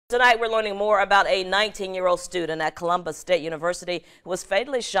Tonight, we're learning more about a 19-year-old student at Columbus State University who was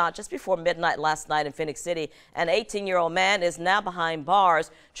fatally shot just before midnight last night in Phenix City. An 18-year-old man is now behind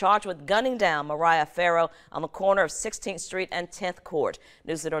bars, charged with gunning down Mariah Farrow on the corner of 16th Street and 10th Court.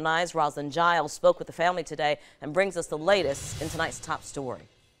 News Leader 9's Rosalind Giles spoke with the family today and brings us the latest in tonight's top story.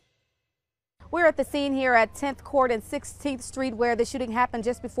 We're at the scene here at 10th Court and 16th Street where the shooting happened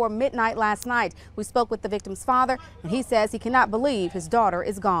just before midnight last night. We spoke with the victim's father, and he says he cannot believe his daughter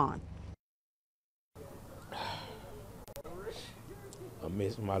is gone. I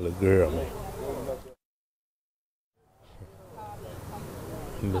miss my little girl, man.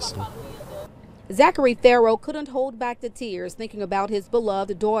 I miss him. Zachary Farrow couldn't hold back the tears thinking about his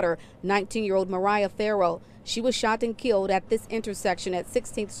beloved daughter, 19-year-old Mariah Farrow. She was shot and killed at this intersection at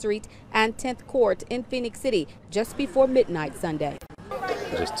 16th Street and 10th Court in Phenix City just before midnight Sunday.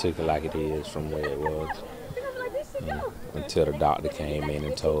 Just took it like it is from where it was until the doctor came in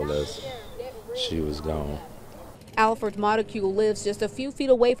and told us she was gone. Alfred Montague lives just a few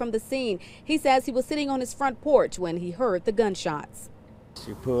feet away from the scene. He says he was sitting on his front porch when he heard the gunshots.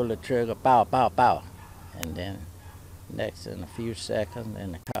 She pulled the trigger, pow, pow, pow, and then next in a few seconds,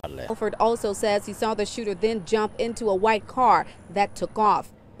 then the car left. Alfred also says he saw the shooter then jump into a white car that took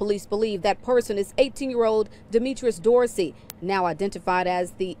off. Police believe that person is 18-year-old Demetrius Dorsey, now identified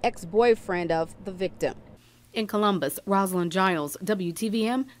as the ex-boyfriend of the victim. In Columbus, Rosalind Giles,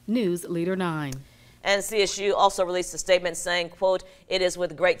 WTVM News Leader 9. And CSU also released a statement saying, quote, "It is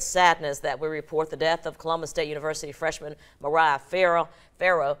with great sadness that we report the death of Columbus State University freshman Mariah Farrow.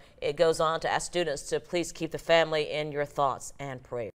 It goes on to ask students to please keep the family in your thoughts and prayers."